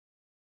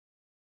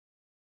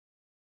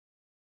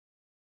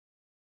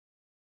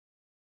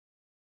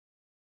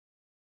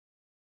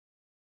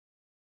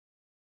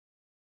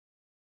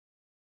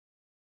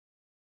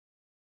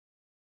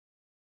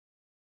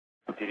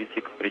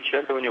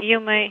You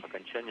may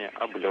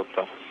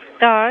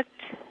start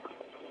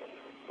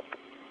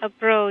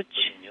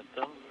approach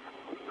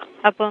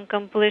upon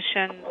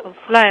completion of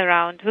fly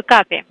around. We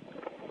copy.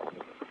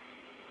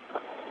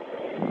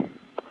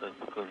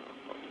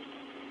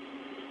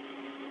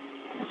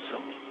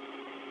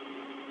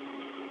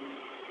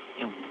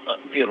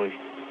 Первый.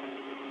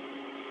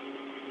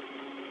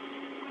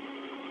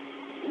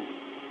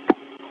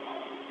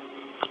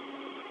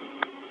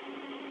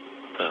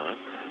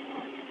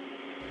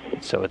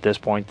 So at this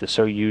point, the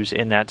Soyuz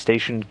in that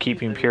station,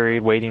 keeping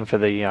period, waiting for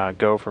the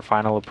go for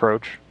final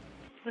approach.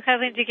 We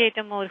have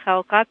indicator mode.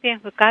 How copy?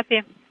 We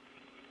copy.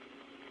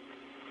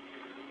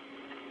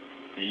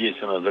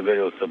 Есть у нас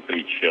загорелся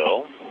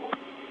причал.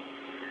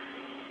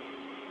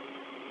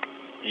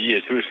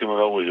 Есть, вышли мы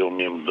на узел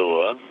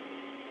МИМ-2.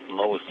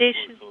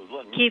 Station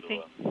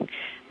keeping.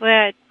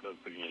 We're at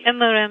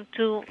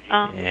MRM2.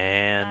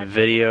 And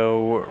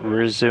video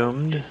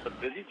resumed.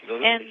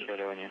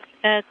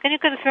 And can you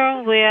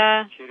confirm we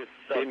are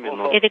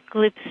at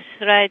eclipse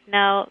right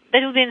now?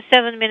 That will be in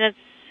 7 minutes.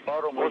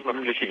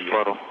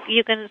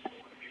 You can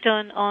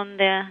turn on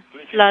the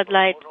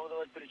floodlight.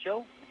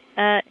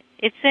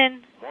 It's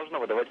in.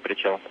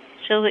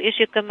 Shall we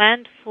issue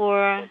command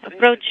for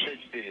approach?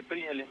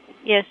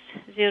 Yes,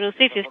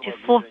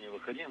 0354.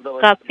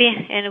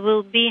 Copy, and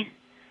we'll be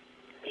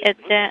at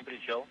the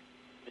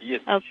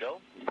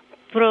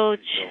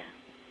approach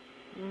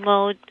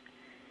mode.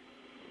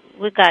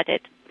 We got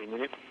it.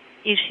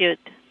 Issued.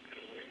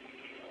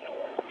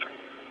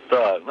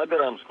 So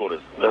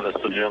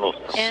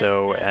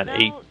at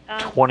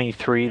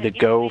 8:23, the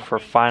go for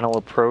final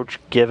approach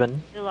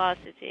given.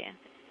 Velocity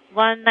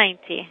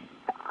 190.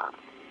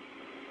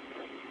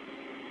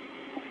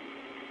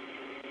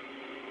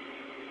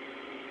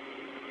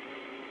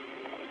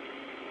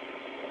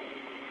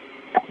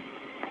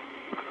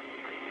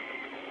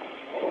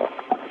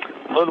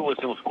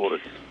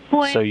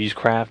 Soyuz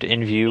craft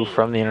in view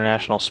from the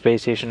International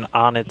Space Station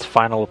on its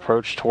final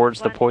approach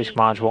towards the Poisk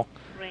module.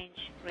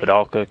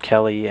 Padalka,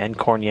 Kelly, and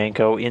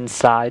Kornienko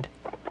inside.